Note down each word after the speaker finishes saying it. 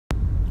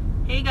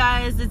Hey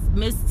guys, it's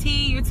Miss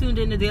T. You're tuned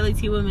in to Daily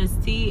Tea with Miss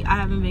T. I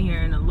haven't been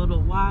here in a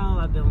little while.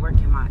 I've been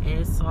working my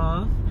ass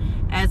off,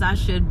 as I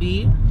should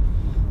be.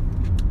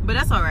 But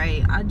that's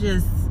alright. I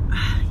just,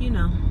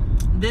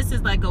 this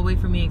is like a way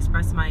for me to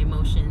express my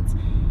emotions.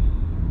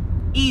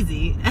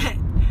 Easy.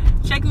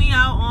 Check me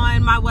out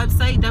on my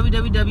website,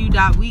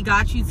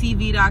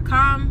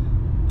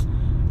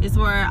 www.wegotyouTV.com. It's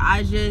where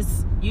I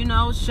just,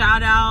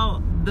 shout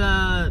out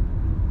the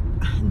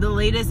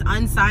latest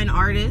unsigned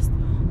artists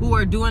who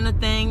are doing a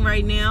thing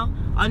right now,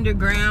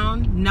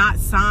 underground, not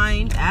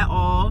signed at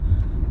all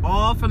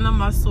from the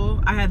muscle.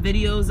 I have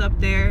videos up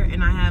there,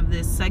 and I have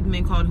this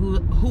segment called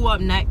Who Up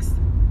Next,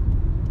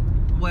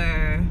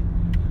 where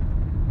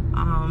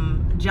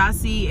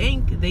Jossie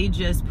Inc., they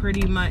just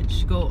pretty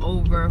much go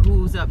over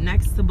who's up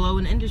next to blow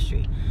in the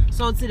industry.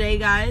 So today,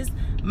 guys,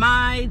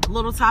 my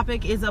little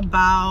topic is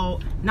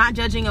about not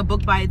judging a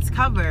book by its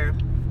cover.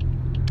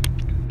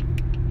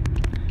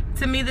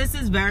 To me, this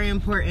is very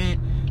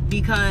important,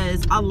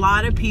 because a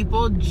lot of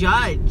people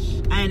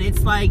judge, and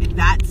it's like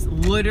that's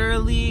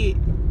literally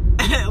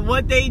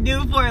what they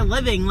do for a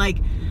living. Like,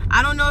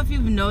 I don't know if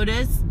you've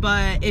noticed,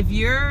 but if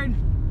you're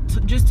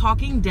just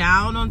talking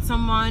down on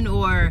someone,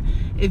 or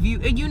if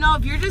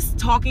if you're just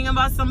talking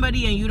about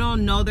somebody and you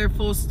don't know their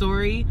full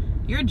story,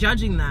 you're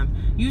judging them.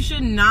 You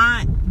should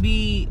not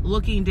be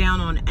looking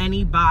down on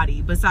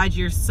anybody besides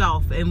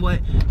yourself and what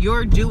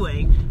you're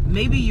doing.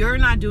 Maybe you're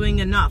not doing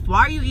enough.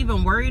 Why are you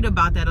even worried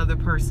about that other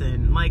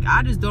person? Like,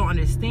 I just don't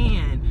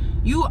understand.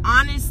 You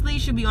honestly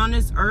should be on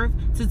this earth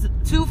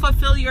to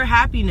fulfill your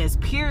happiness,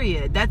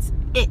 period. That's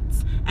it.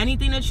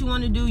 Anything that you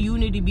want to do, you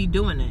need to be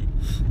doing it.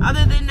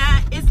 Other than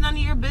that, it's none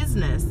of your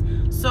business.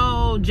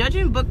 So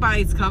judging book by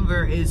its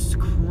cover is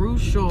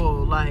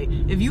crucial. Like,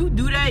 if you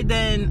do that,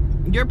 then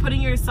you're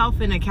putting yourself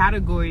in a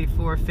category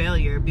for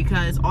failure,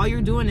 because all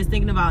you're doing is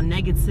thinking about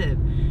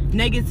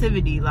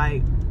negativity.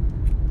 Like,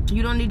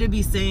 you don't need to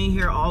be sitting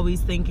here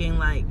always thinking,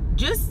 like,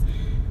 just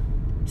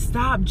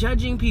stop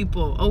judging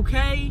people,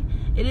 okay?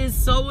 It is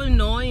so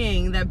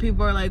annoying that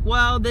people are like,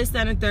 well, this,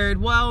 that, and third.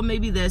 Well,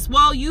 maybe this.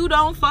 Well, you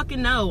don't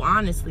fucking know,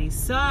 honestly.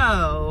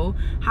 So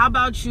how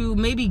about you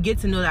maybe get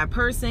to know that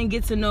person,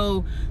 get to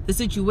know the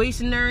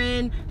situation they're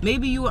in.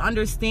 Maybe you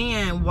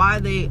understand why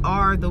they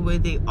are the way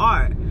they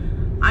are.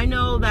 I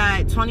know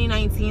that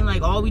 2019,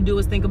 like, all we do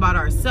is think about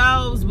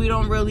ourselves. We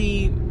don't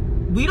really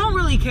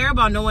care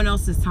about no one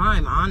else's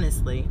time,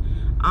 honestly.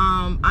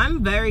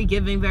 I'm very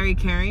giving, very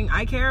caring.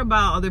 I care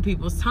about other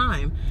people's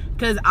time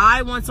because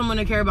I want someone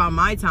to care about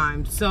my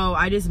time. So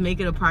I just make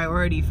it a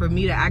priority for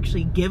me to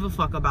actually give a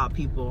fuck about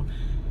people.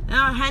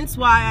 Hence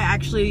why I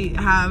actually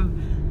have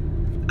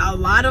a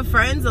lot of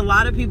friends, a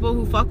lot of people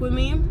who fuck with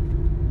me.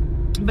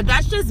 But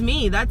that's just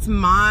me. That's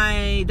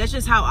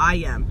just how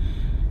I am.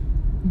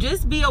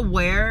 Just be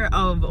aware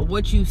of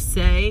what you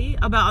say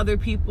about other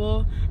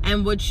people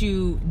and what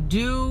you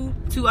do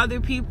to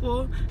other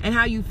people and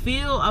how you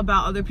feel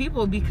about other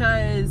people,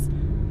 because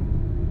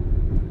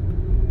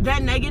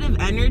that negative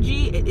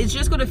energy is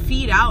just going to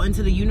feed out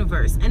into the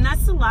universe, and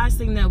that's the last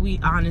thing that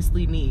we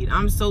honestly need.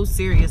 I'm so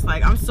serious.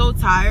 Like, I'm so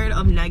tired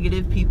of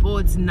negative people.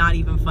 It's not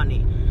even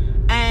funny.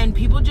 And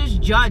people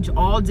just judge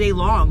all day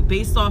long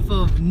based off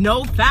of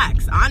no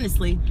facts.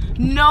 Honestly,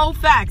 no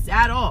facts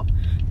at all.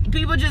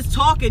 People just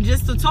talking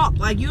just to talk.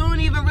 Like, you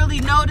don't even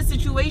really know the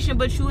situation,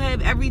 but you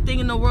have everything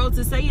in the world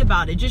to say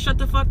about it. Just shut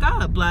the fuck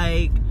up.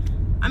 Like,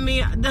 I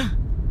mean,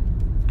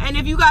 and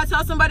if you gotta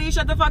tell somebody to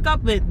shut the fuck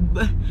up,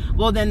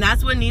 well, then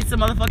that's what needs to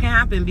motherfucking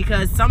happen,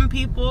 because some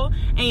people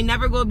ain't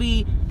never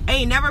going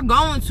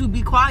to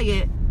be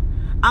quiet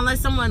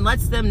unless someone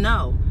lets them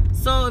know.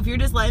 So if you're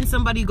just letting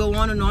somebody go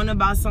on and on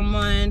about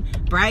someone,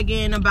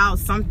 bragging about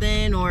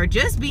something, or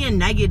just being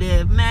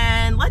negative,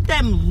 man, let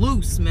them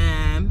loose,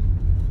 man.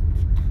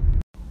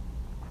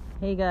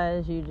 Hey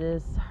guys, you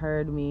just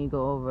heard me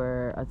go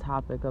over a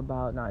topic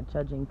about not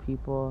judging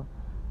people,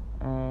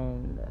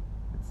 and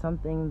it's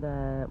something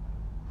that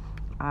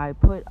I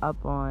put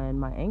up on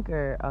my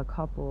Anchor a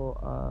couple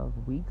of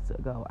weeks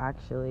ago,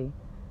 actually.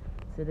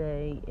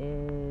 Today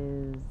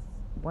is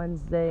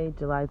Wednesday,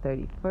 July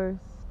 31st,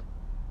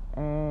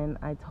 and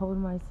I told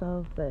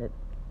myself that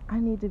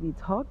I need to be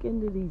talking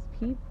to these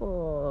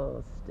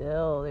people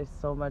still. There's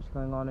so much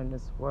going on in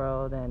this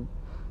world, and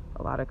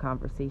a lot of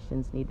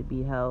conversations need to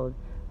be held.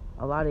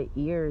 A lot of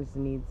ears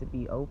need to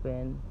be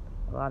open.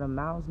 A lot of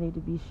mouths need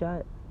to be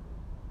shut.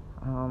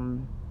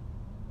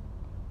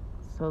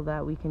 So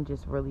that we can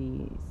just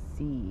really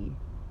see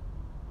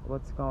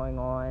what's going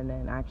on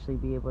and actually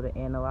be able to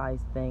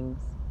analyze things.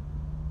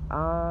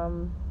 I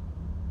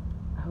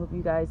hope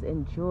you guys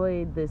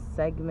enjoyed this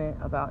segment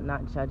about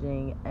not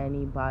judging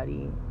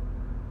anybody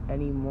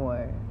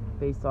anymore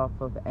based off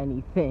of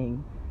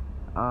anything.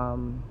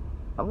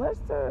 Unless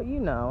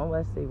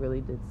they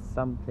really did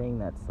something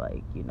that's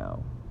like,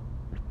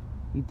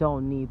 you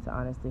don't need to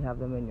honestly have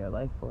them in your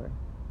life for.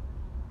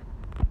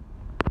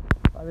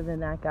 Other than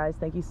that, guys,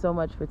 thank you so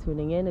much for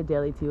tuning in to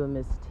Daily Tea with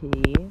Miss T.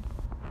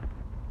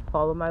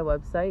 Follow my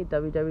website,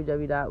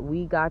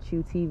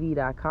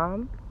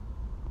 www.wegotyouTV.com,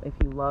 if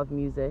you love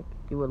music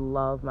you would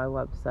love my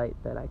website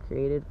that I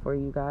created for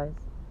you guys,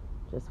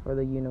 just for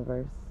the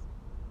universe.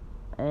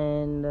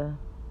 And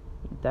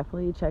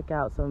definitely check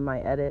out some of my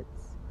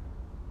edits.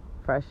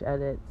 Fresh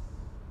Edits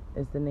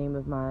is the name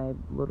of my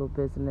little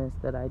business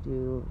that I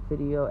do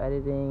video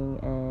editing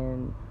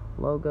and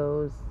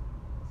logos,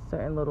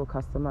 certain little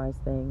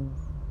customized things.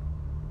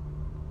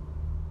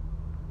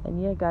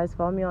 And yeah, guys,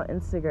 follow me on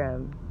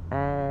Instagram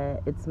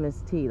at It's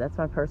Miss T. That's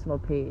my personal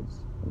page.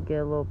 Get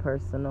a little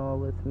personal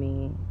with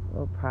me, a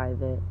little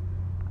private.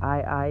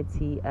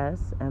 IITSMISST.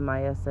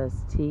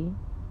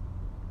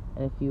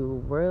 And if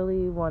you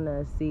really want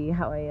to see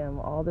how I am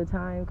all the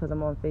time, because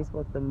I'm on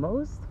Facebook the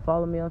most,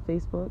 follow me on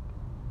Facebook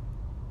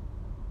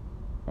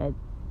at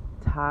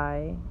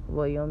Ty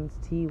Williams,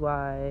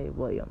 T-Y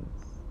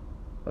Williams.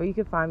 Or you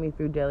can find me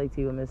through Daily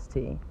Tea with Miss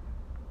T.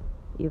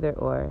 Either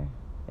or.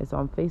 It's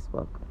on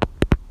Facebook.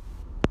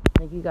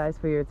 Thank you guys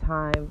for your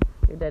time,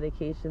 your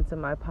dedication to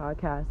my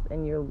podcast,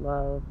 and your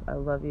love. I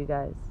love you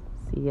guys.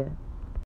 See ya.